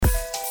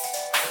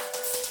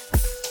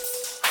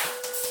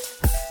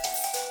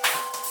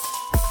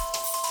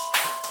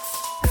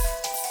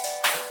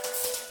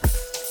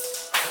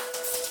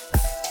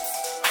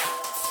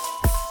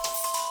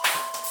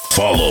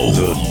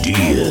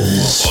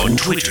on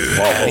Twitter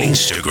and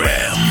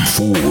Instagram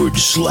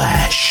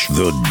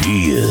 /The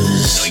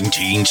Diaz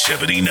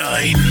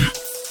 1979.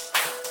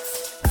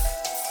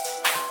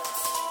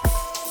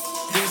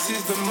 This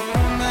is the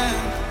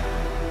moment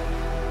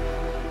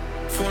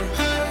for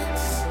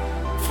us,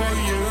 for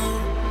you,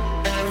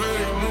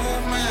 every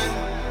movement.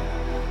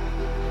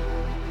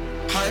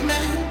 I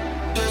made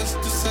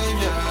just to save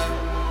ya.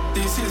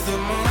 This is the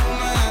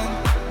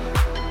moment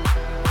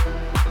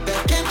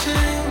that can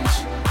change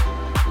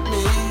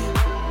me.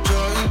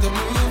 Join the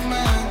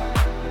movement,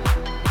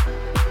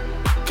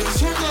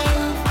 'cause your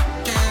love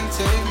can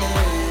save me.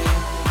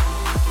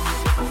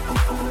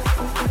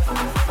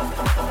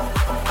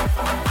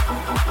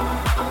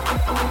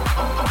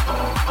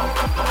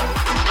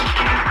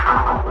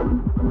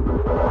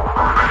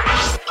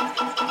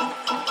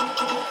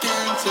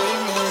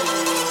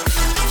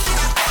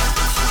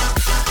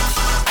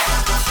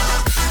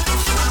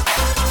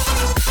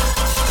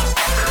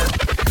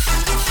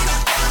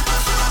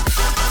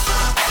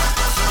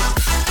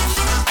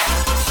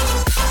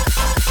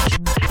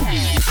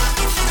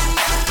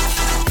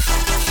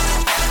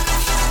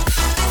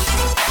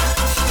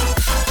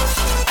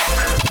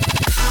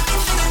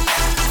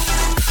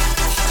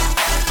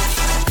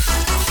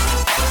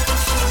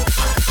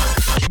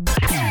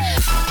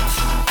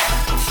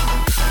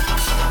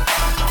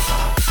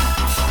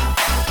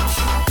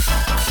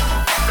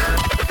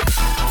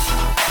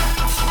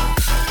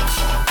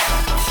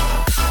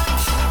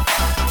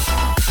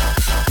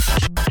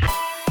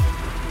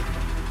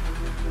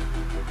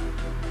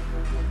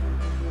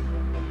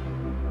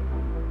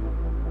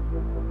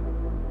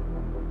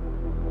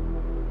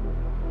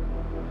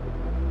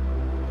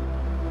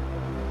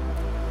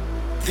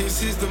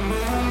 This is the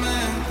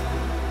moment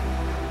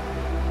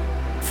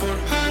for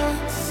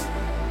us,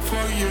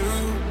 for you,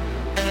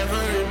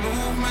 every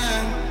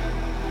movement.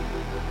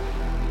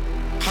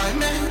 I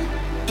made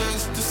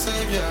just to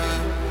save ya.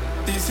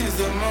 This is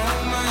the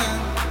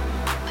moment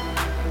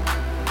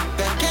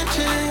that can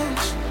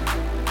change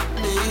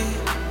me.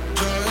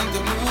 Join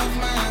the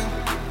movement,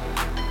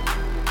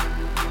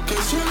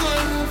 'cause your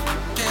love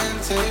can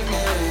save me.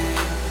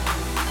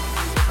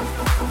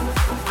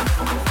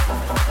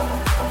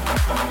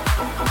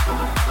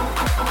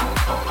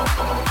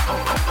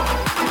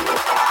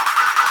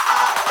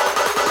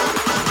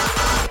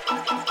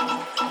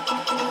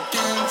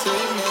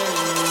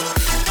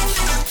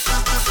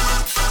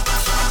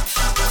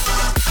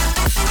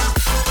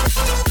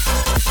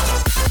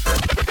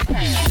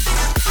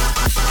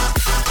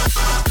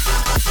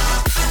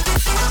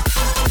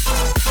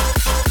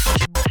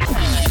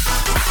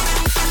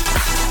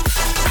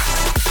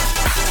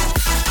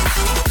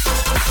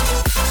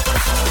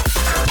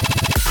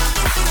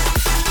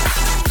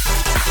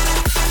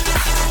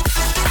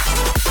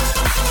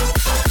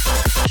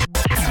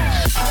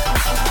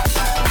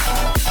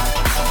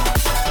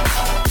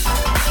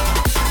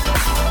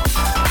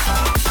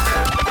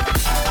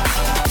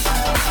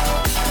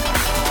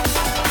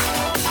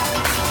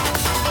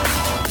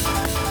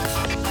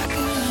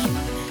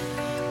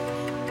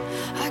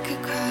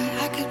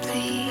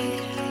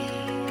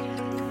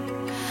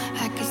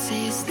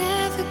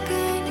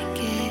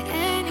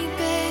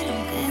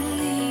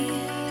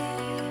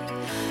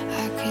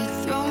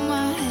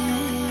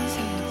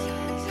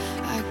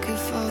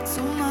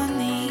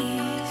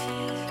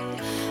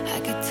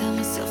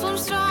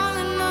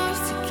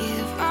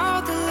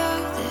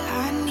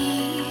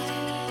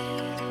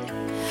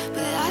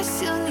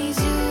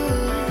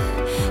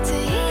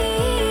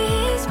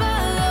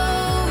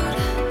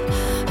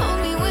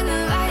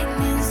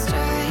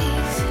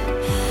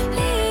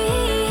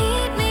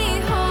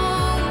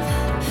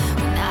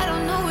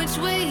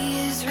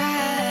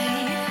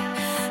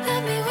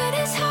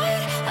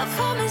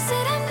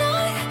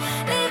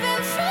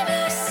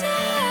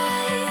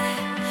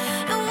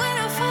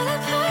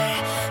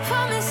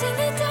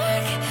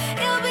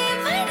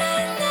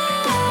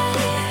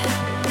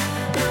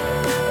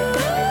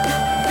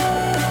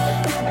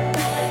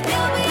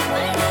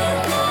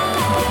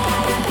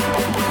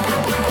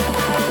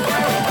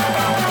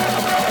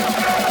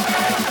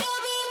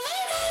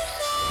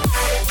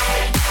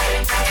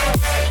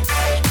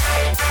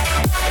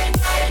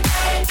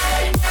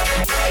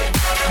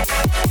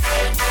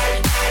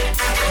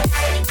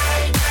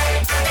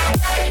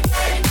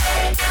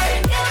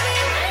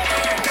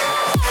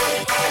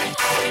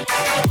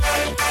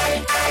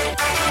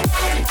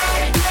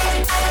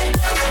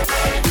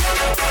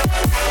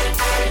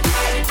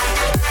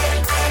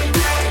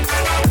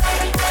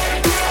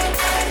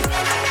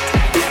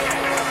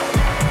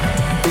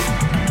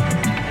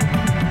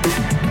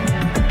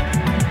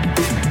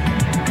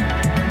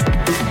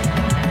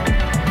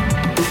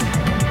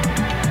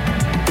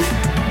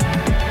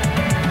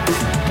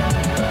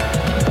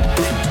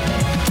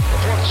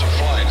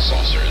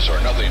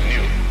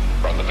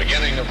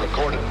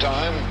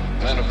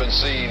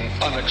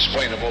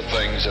 Unexplainable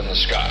things in the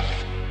sky.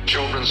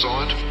 Children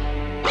saw it,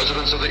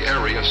 residents of the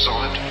area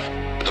saw it,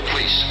 the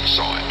police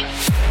saw it.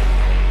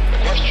 The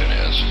question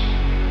is,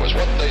 was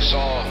what they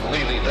saw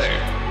really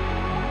there?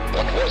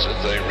 What was it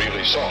they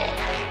really saw?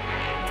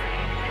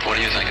 What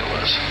do you think it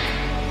was?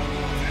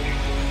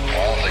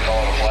 Well, if they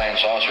call it a flying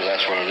saucer,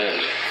 that's what it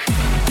is.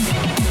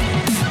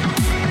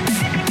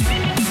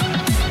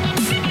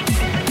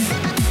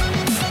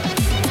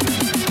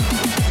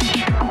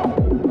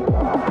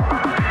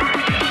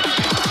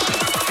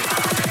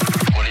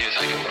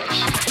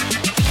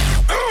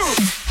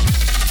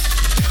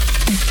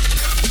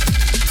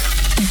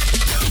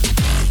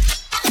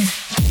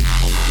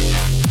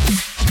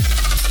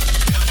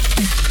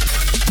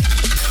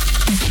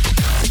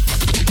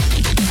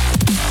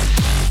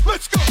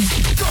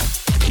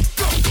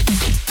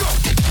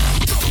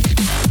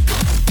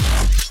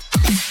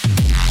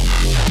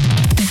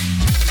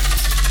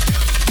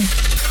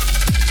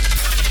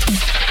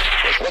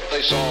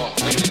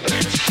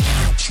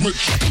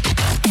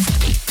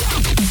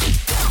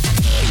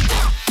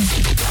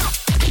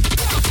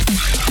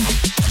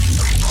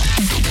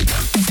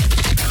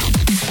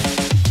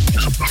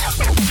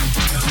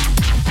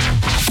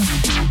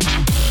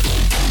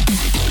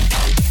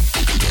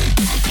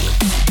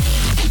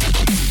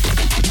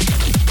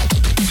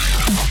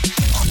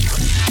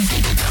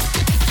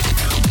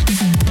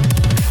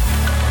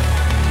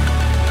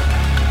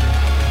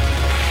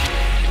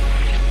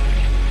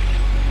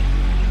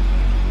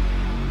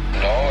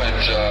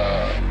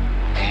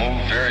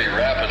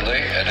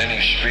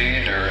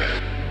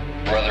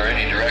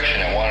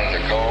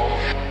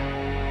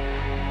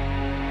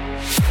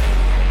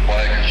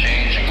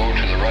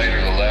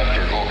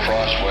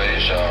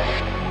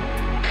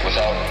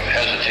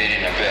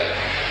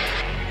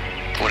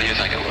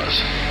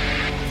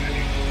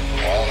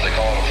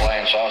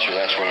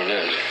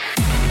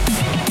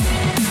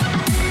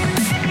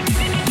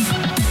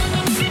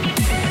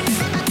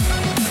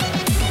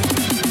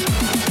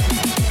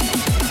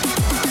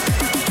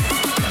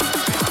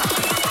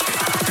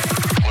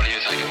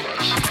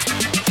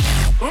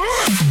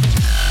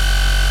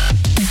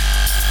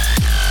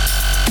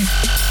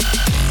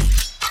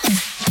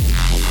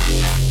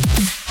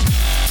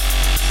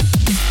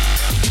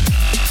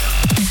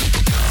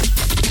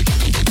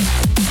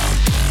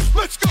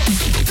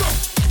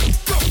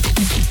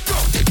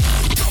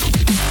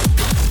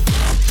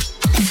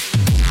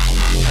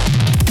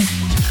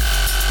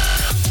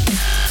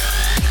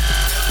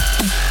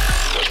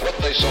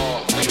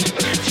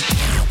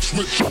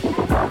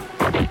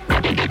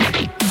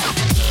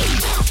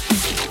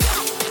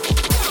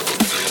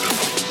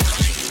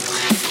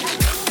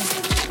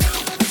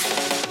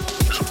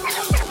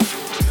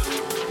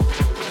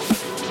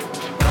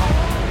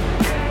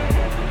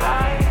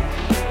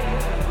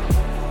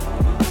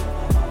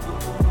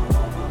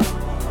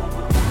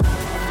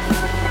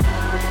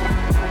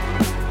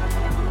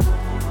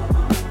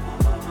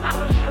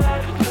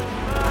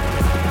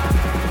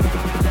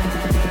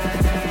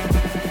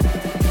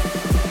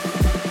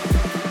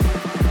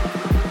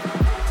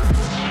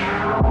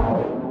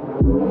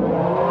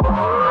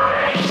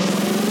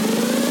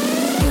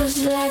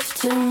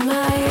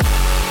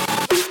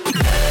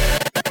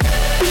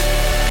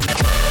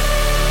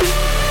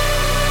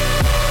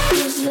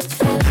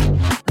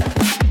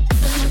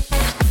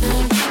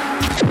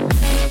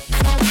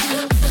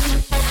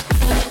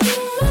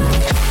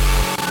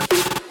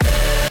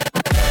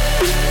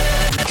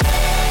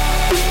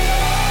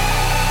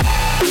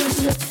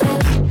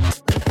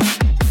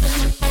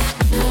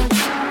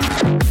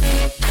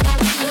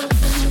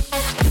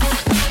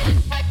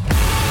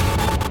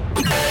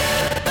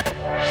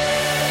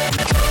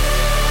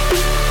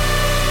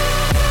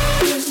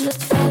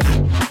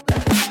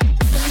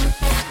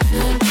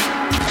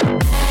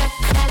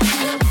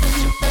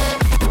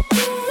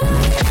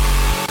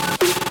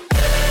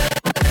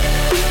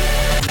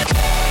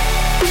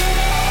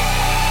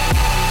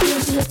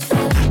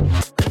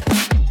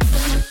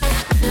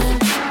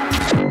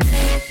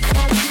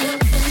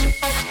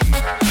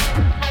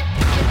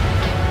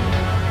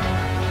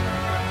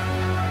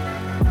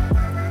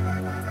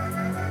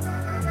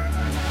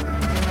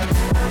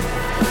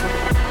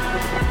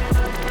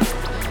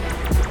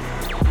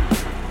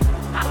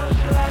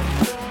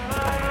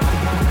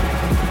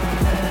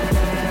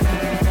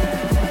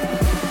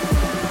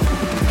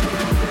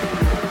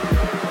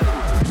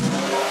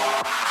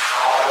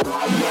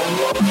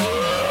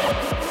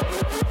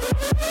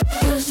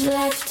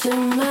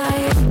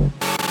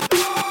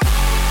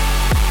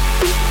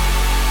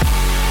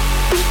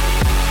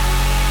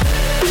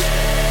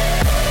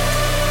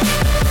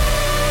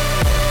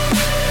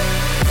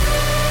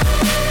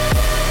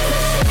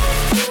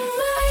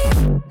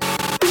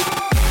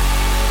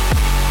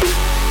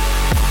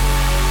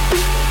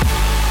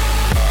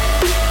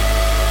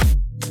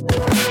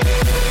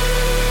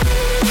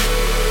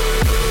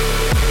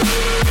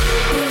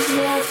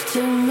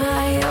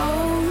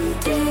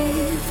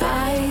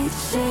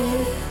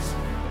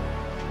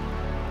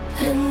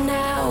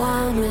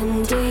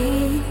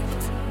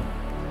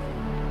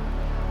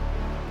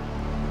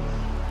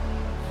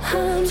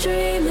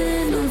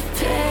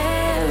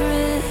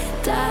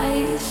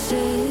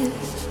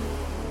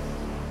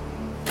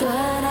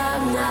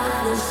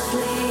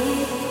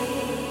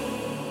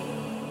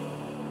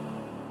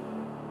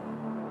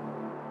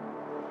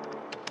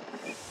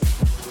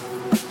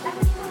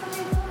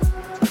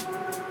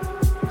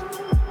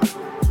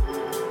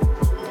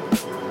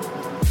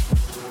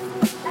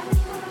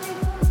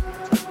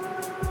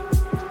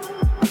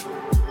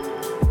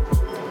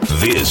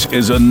 This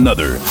is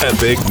another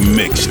epic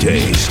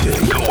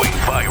mixtape going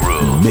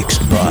viral.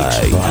 Mixed by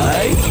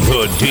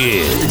The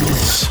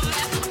Diz.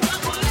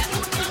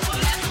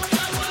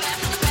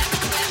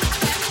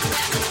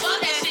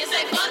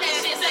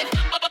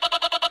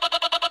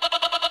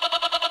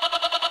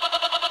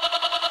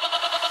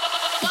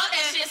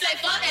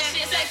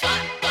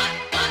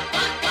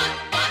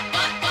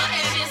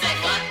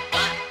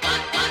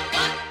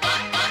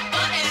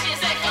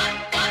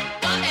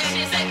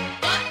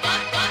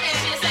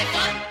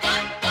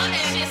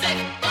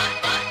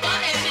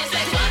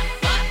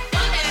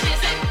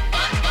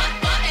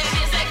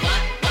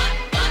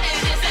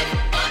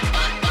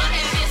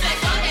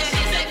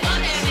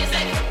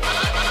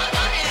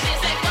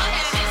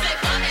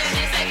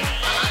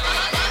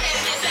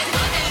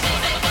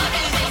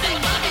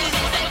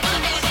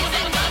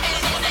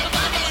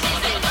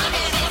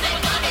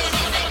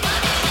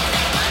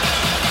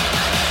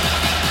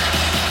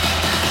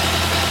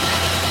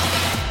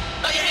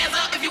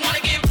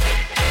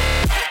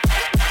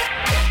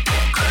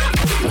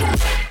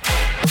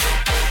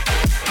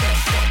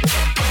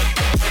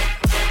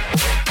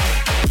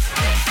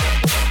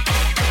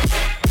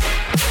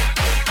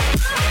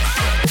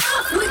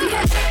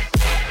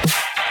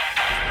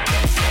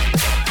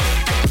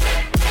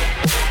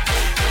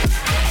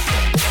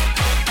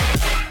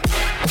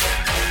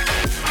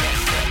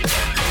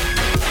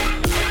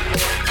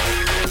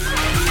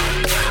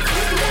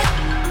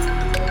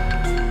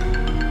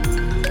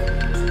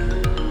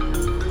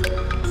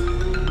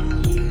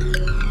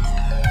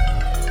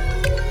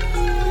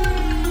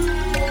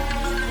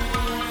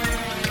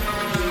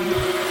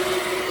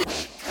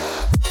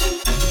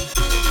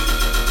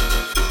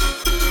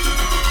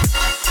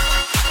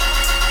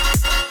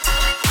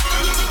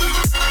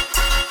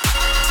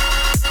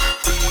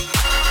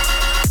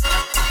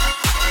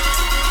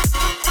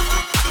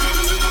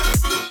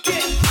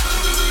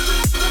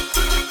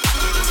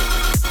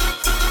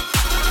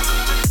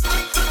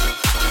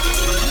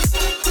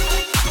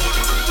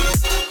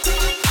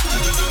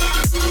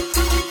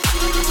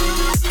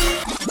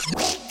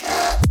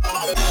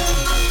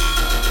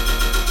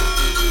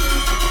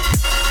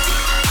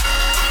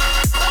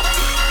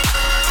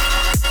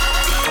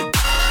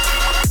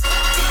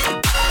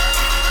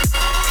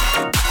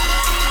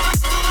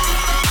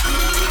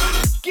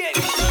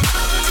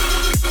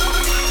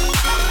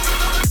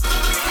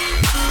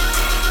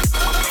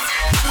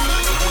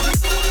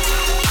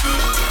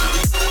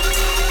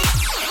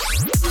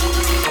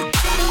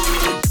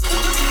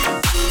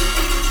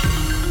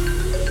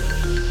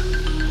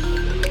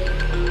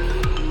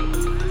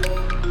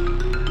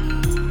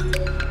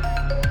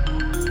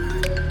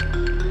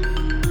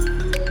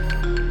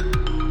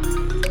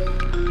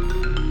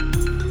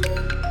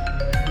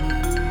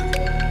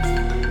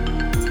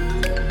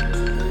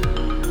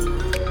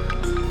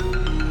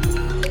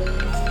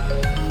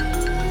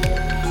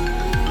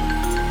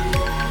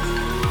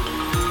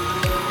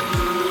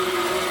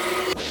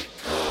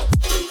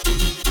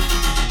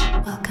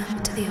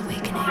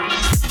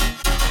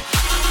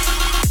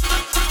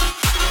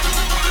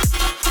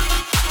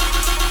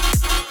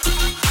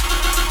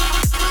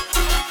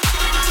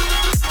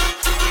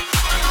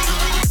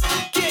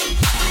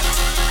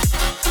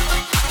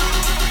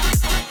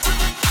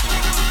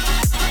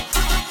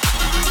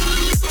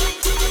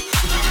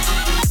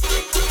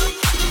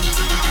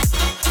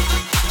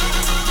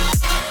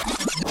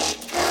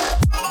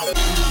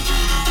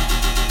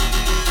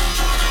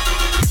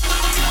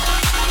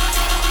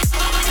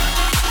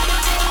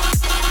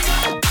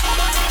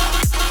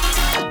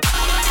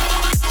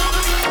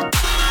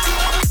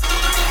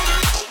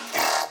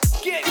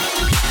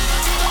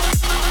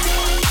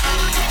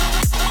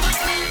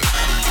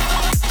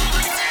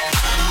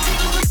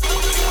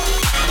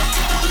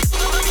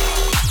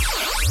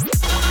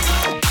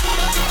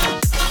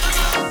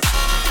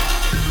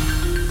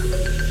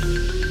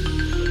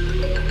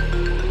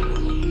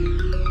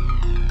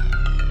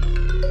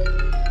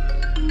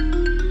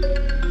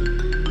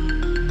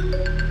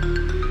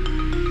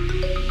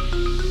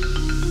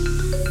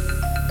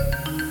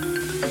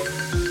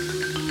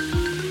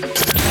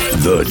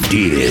 The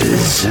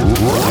Diz.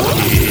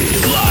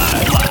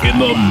 Live in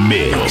the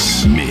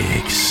mix.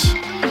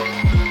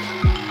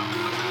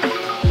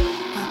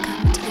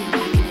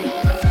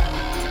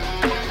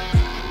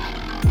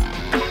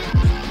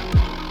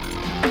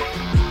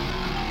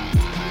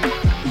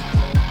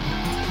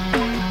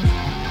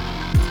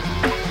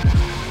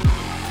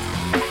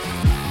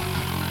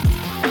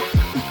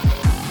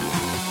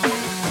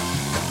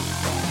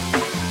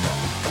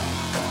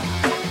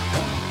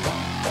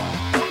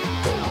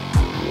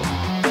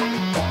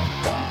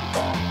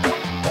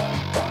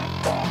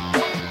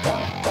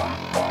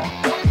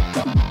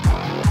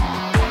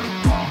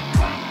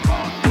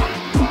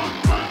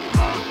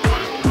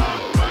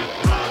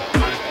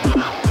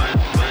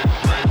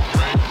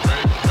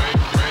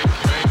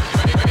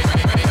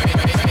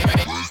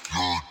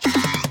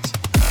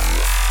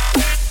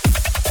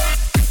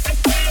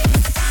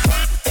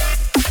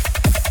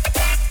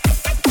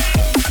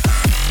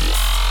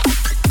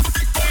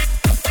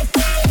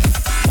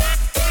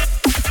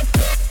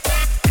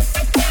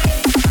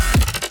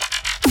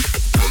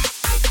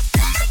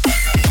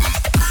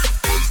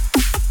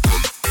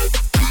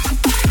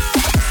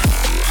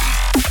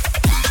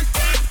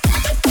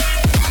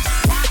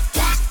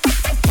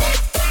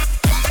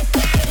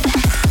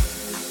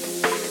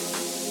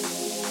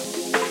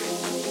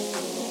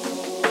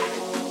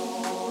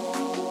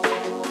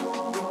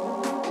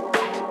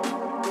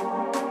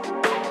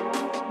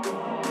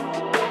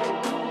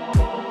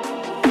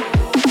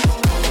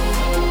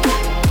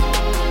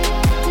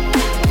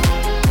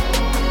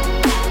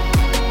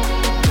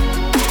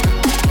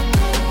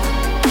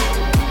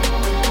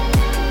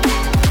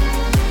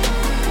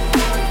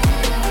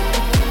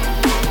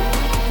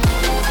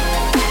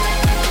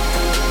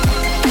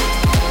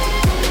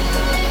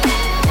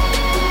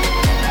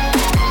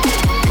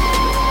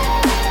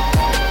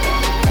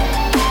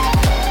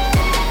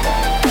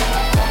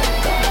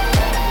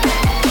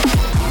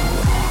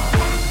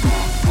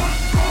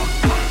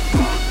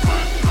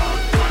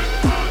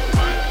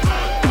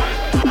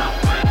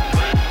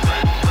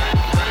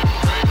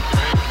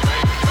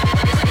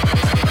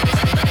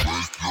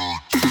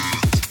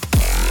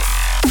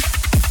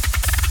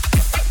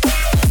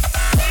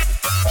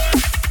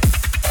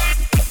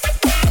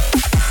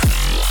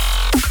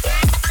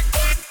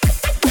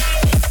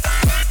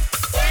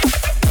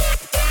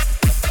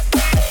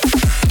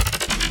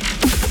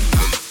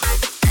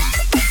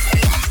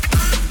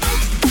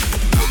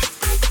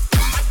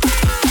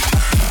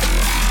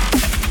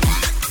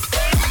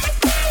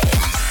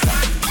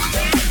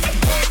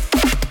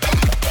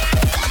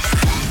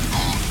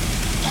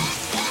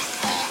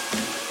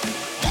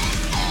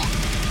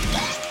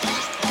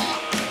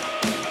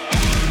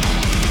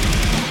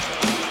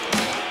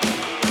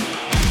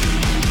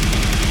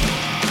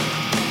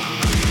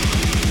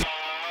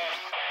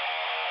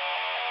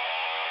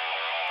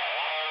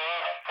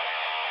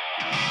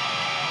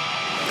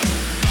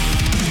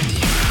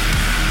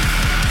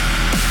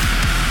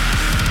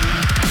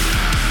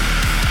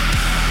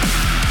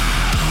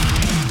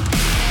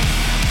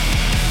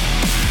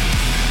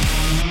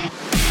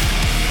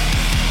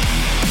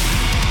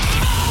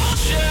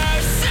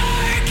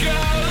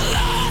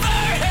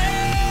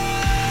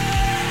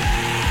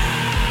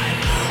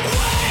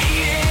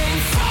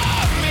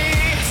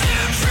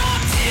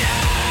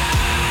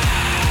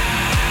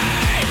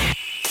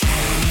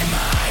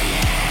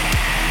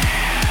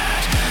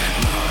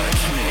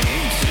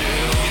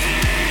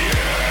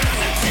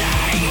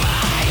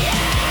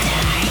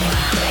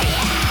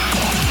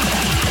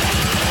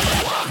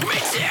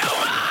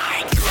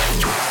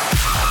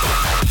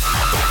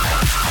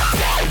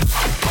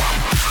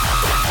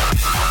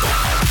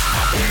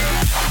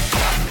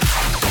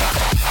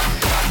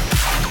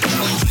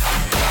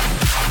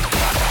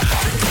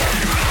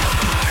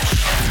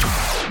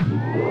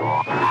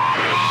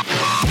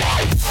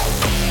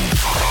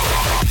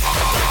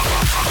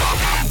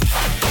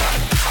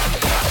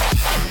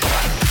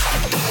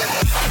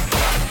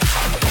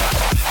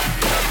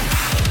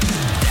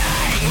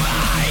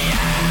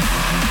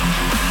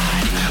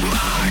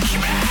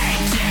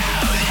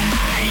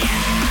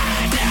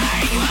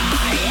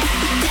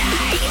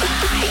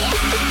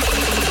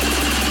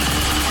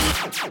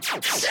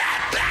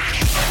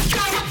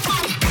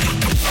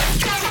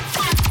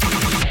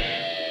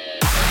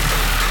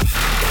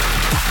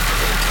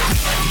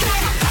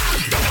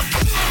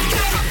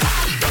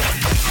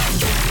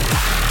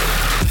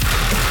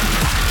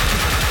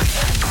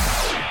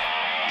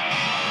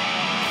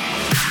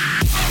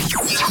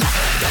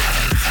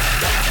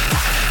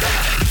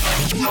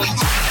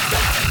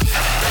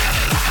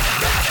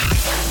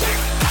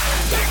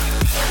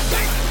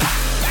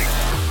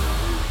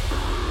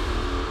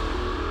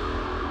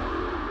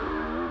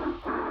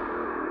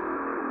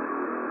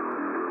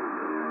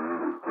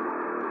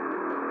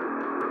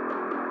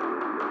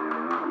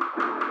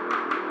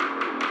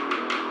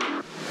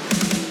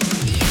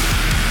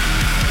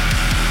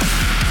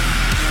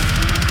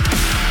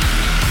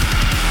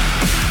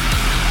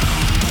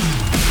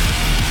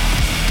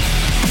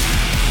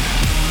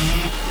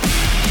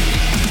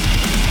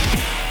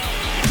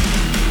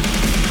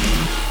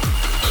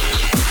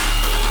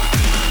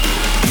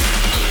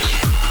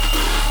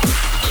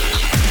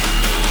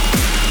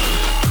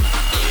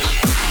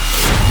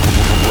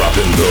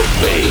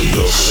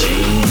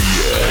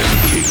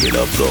 Kicking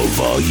up the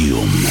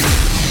volume.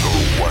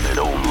 The one and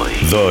only.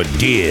 The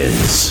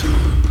Diz.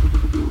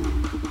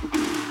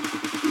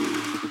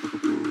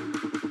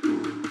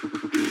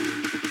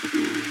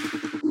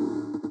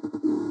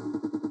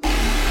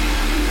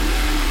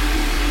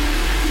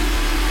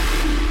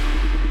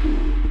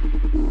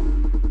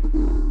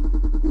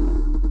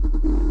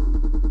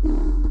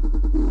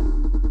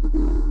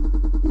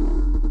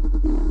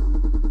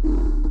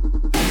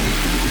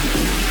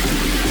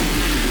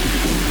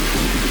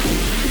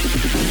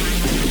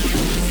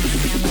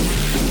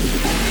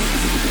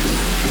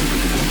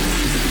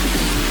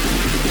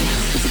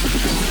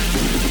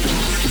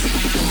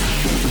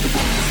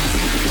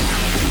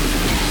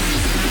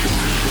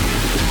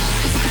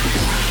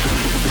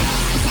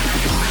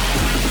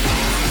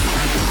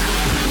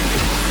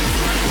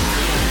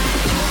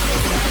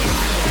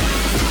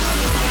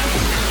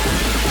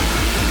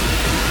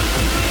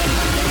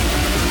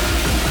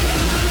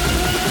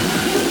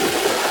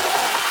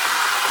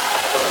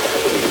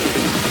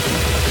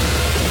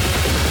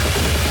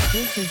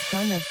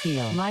 Gonna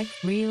feel like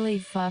really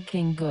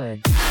fucking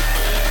good.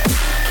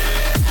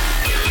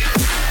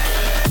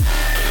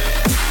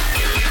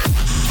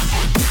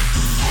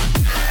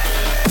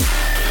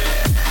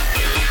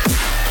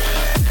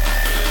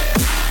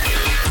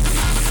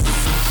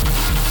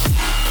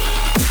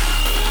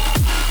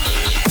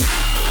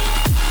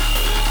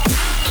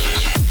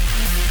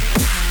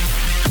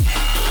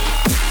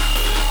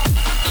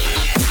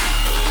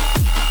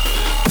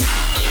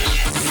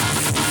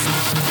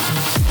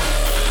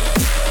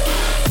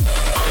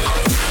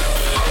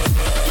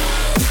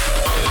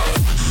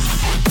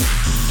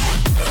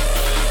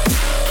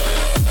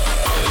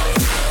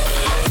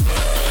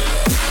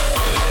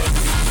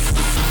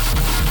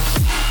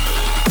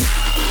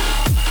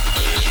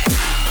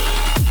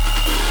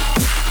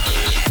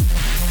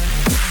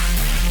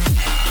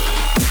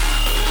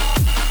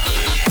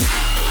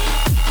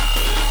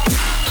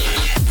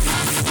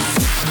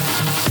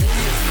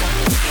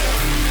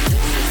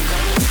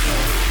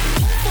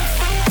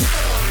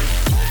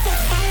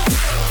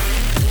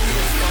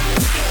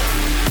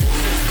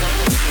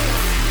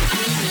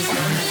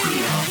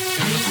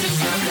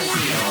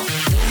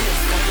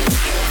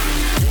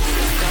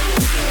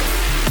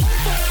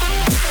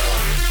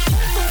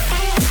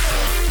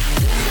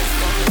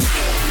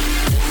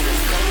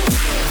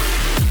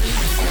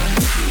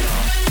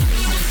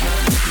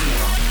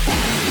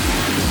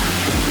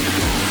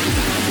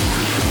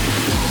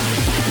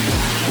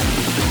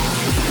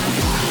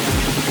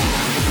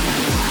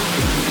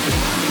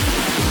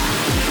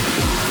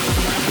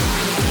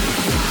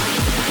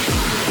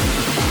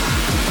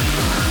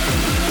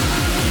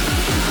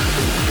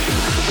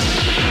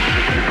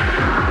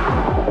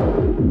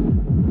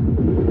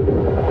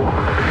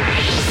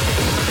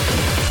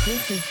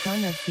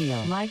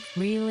 Feel like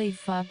really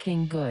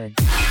fucking good.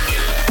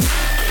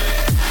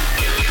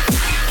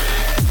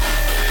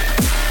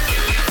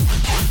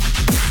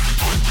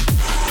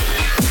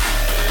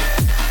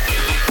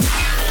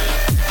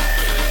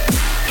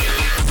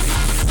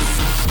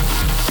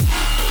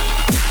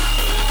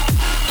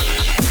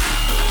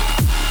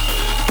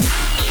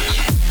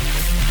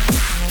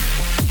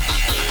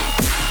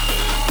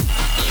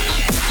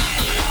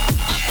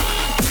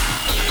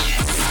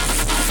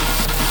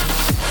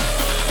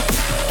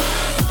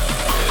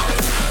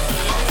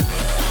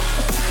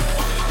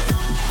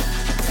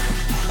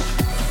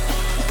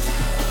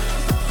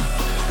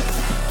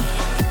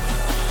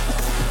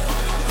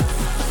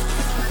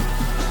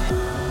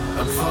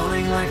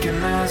 Like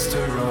an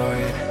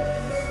asteroid.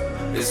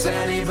 Is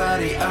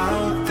anybody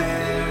out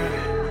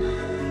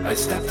there? I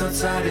stepped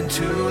outside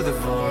into the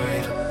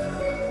void.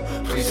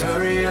 Please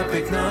hurry up,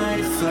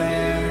 ignite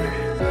flare.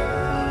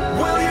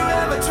 Will you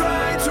ever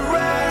try to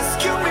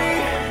rescue me?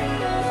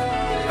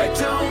 I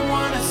don't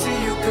wanna see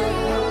you go.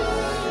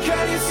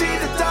 Can you see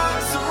the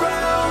dark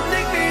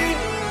surrounding me?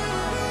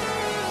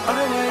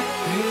 I wait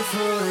here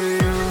for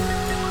you.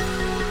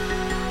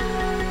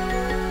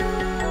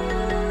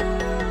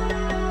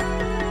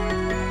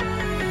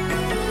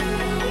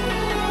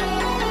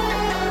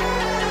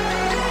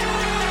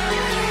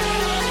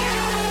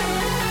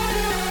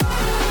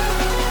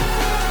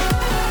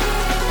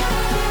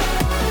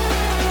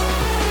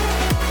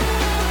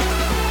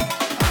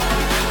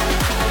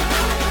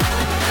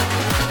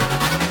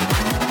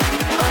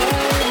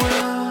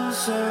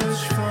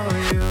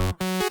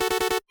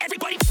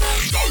 Everybody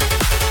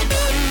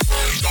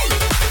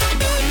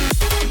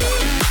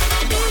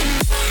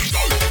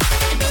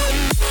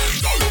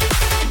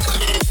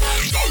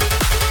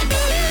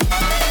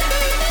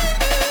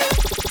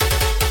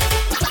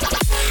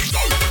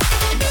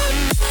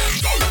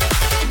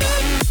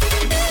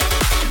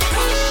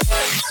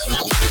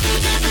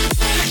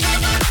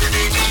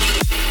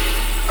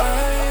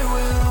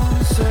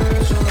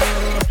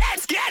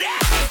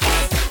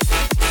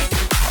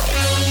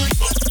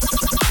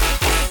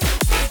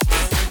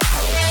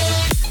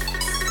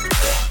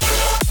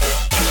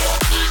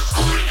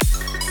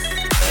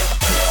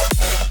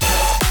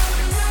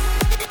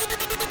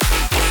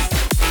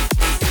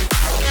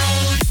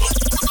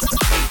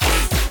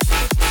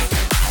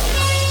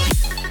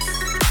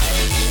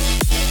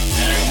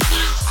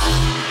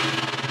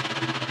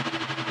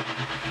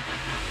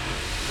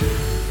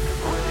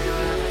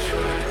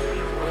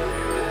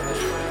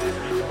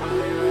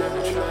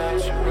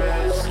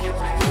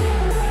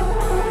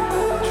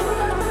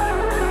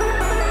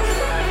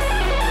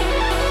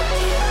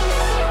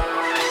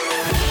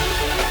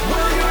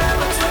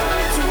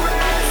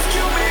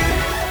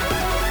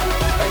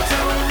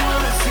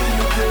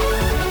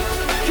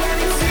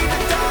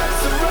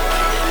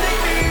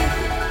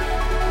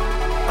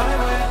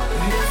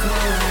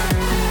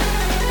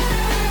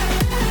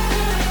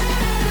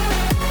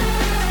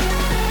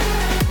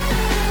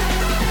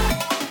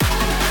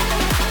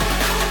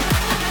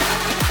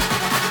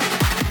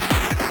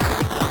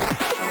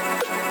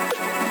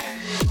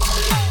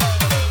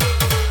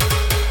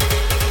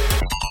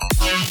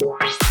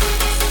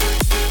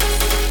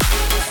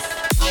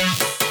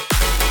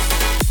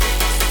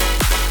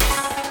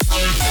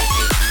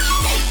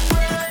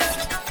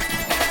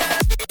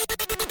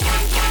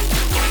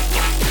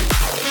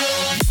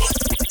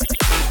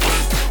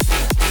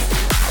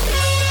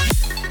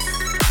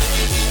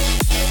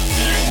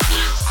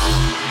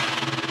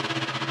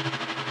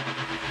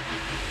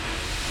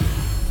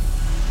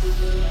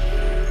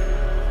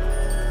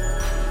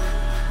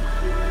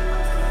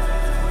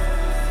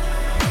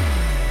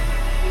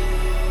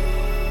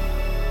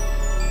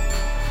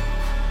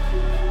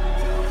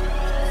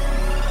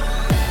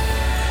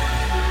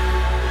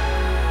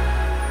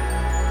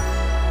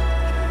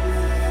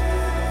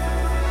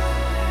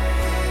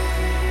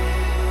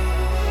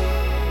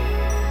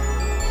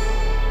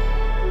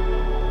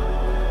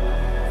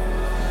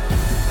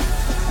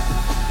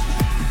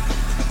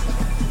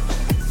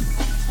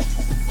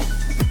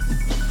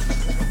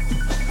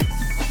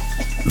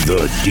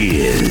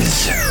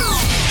Diz.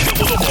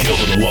 Kill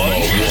the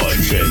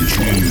ones and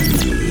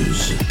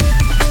twos.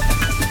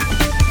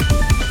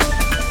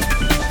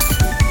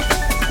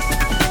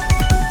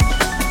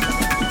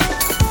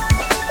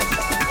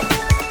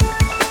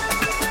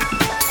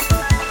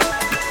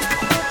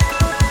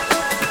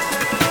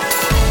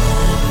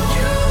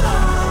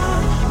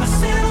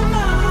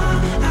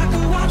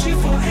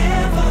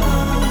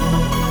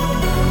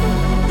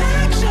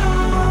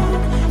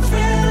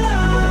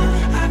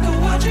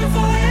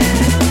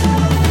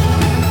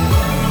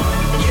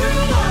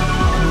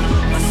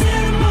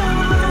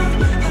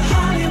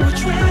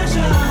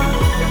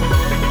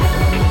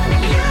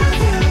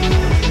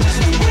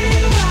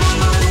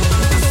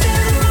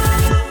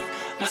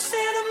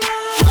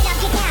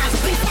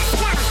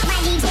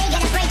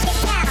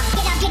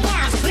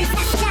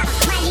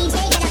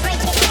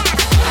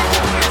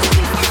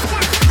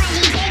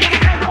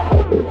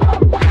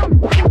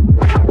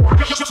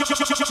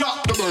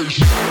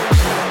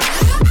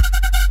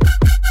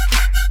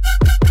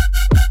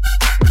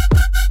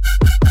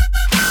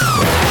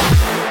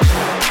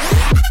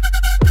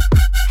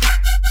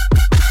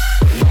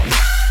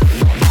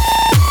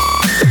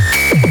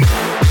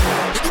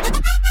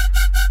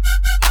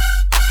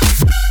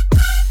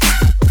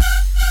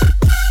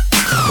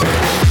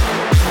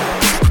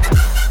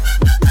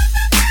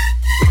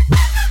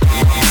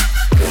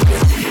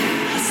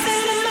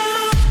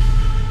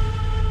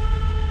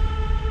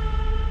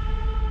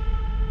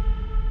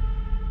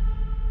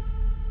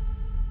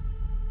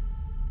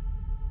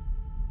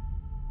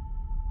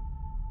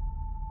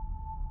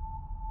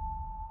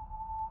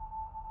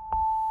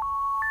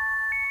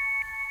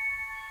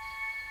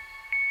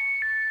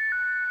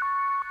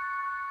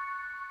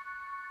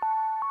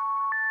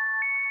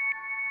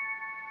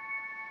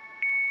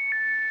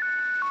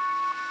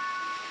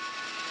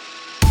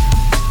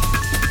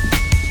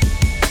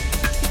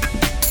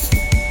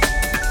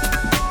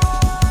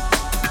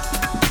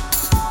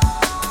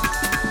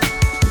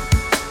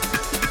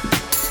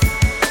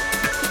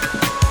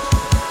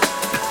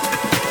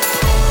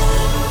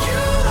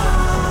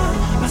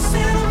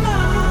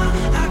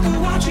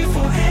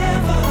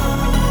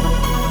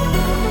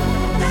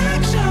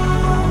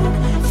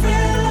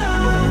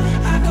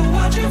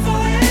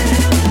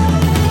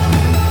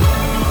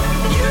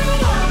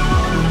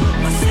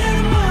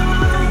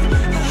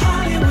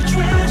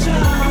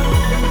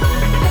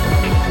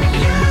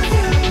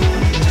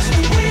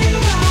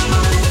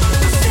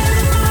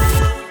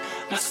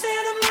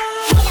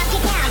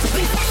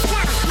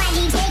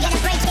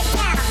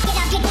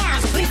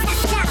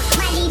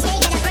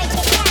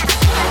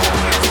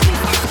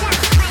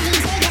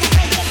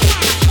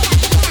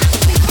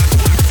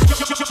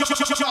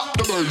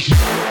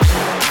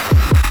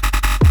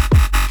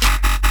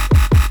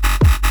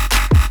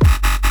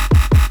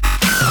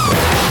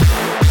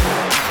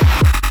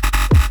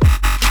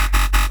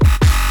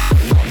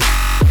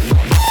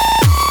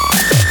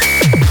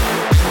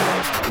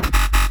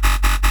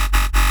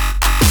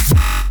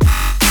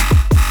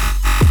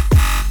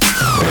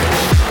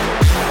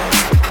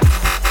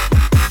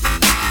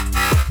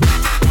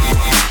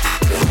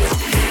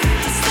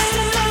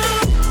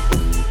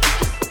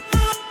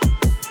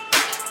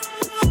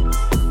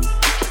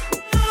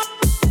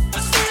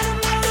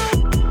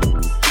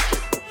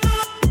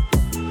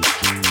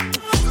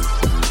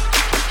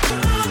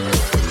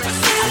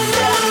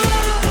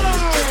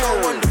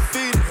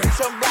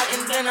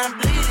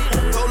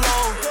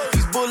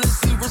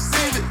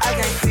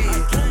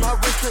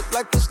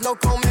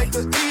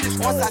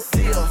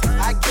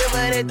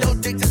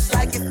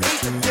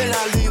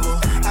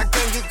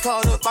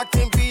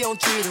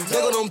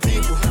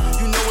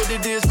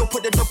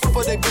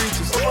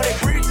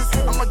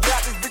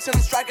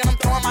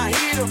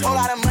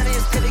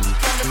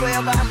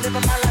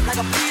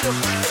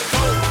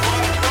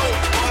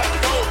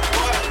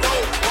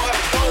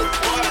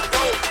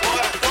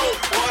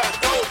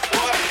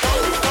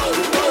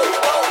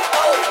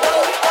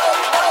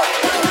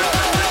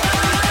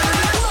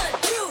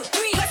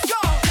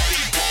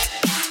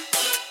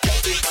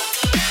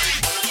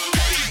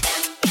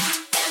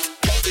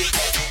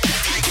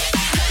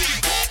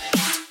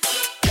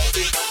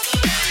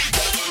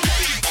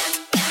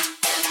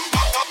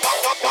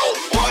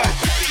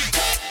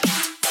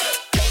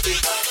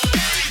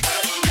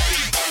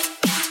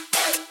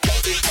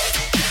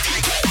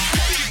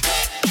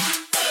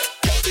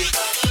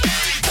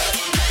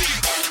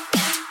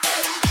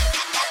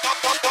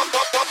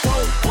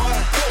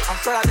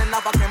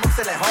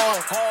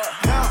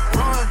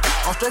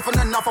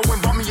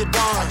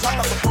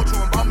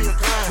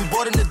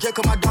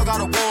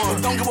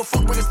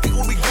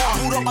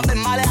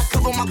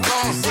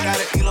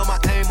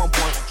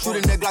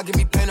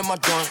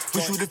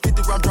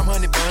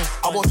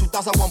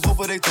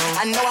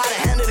 I know how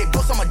to handle it,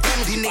 boss, I'm a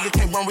demon. These niggas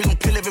can't run, we gon'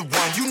 kill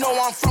everyone. You know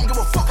where I'm from, give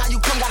a fuck how you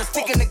come. Got a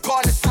stick in the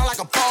car and it sound like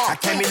a bomb. I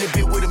came in the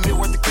bit with $1 million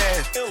worth of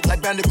cash.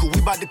 Like Bandicoot,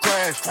 we bout to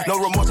crash. No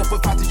remorse, I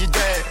put 5 to your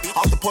dad.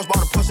 Off the porch,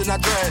 bought a push and I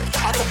drag.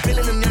 I took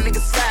billing them young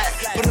niggas side.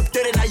 Put up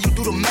 30, now you run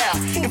through the math.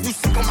 If you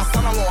sick on my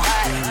son, I won't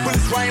hide.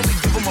 Bullets rain, we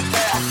give him a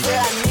bath. I swear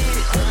I need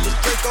it. This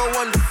Draco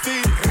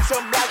undefeated. Bitch,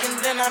 I'm blocking,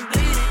 then I'm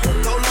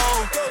bleeding. Go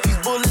long, these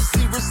bullets,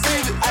 he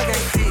receive it. I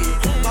can't see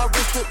it. My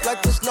wrist look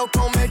like the snow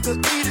cone, make her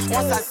eat it.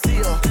 Once I see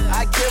her,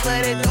 I give her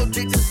that dope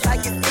dick just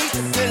like it's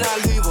eating. Then I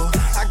leave her.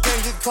 I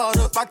can't get caught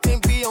up, I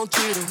can't be on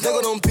cheaters.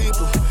 Nigga, them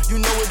people, you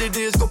know what it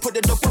is. Go put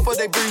the dope up for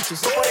they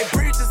breaches. Before they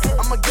breaches,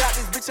 I'ma get out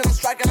this bitch and I'm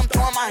striking, I'm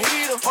throwing my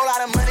heater. Whole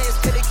lot of money and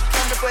still it can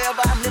come to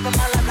forever. I'm living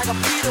my life like a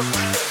Peter.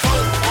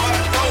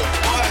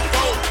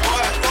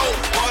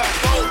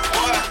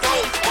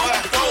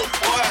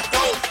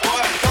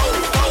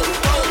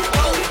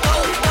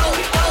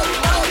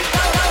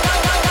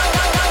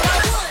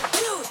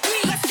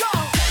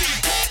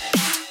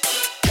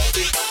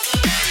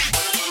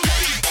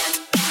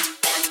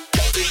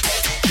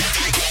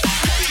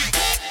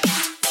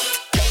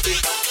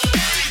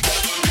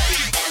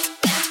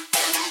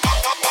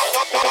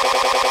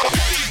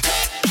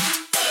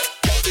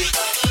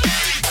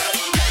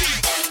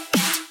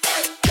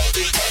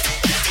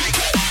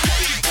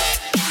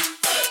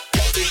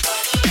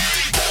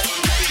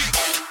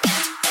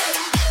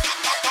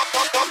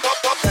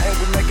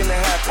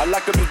 I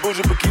like a bitch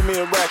bougie, but keep me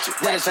a ratchet.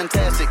 That is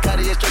fantastic.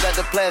 Cartier straight out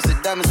the plastic.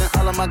 Diamonds in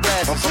all of my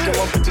glasses. I'm fucking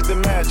on bitches that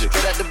magic.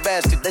 Straight out the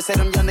basket. They say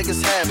them young niggas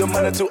have the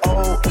money too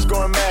old, it's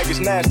growing mad, it's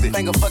nasty.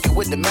 Finger fucking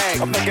with the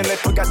mag. I'm thinking they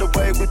forgot the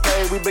way we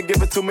pay. We been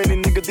giving too many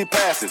niggas these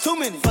passes. Too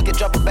many. Fuck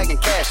it, drop it back and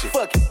cash it.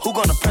 Fuck it. Who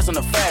gonna press on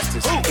the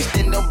fastest?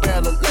 Extend them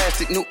barrel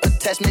elastic. New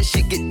attachment,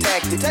 shit get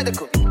tactic.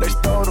 Technical. They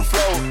stole the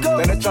flow.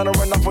 Go. Then they tryna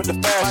run off with the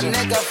fashion. My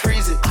neck got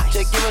freezing.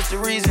 Just give us the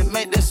reason.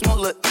 Make this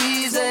smoke look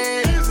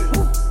easy.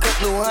 Cut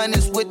blue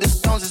hundreds with the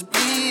stones is bleeding.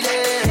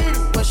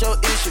 What's your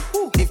issue?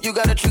 If you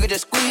got a trigger,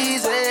 just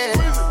squeeze it.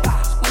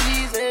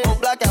 Squeeze it.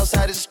 Won't block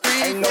outside the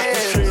street. Ain't no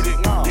treated.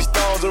 These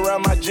stones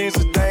around my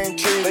Jesus, they ain't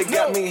treated. They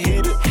got me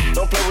heated.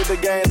 Don't play with the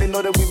game, they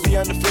know that we be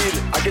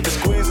undefeated. I get the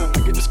squeezing.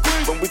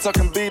 When we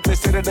talking beef, they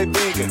say that they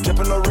vegan.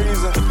 Drippin' no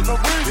reason.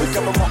 We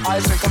coming on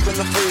ice and come in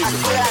the freezer. I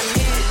swear I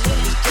need it.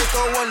 This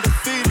Draco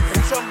undefeated.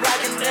 Bitch, I'm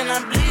blocking, then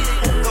I'm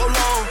bleeding. Go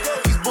long,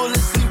 these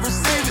bullets, he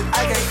receive it.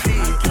 I can't see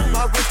it.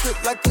 My wrist look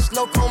like the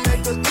snow cone,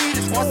 make her eat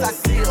it. Once I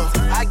see her,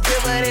 I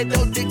give her that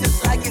dope dick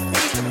just like it's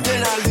eating.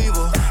 Then I leave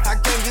her. I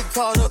can't get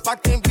caught up, I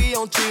can't be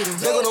on cheaters.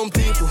 Nigga, them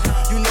people,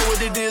 you know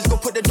what it is. Go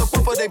put the dope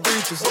up for they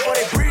breaches. Before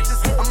they breaches,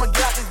 I'ma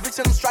get out this bitch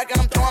and I'm striking,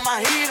 I'm throwing my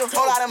heater.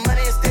 Whole lot of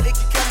money and still it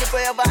can come to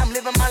forever. I'm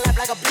living my life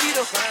like a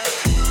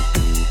Peter.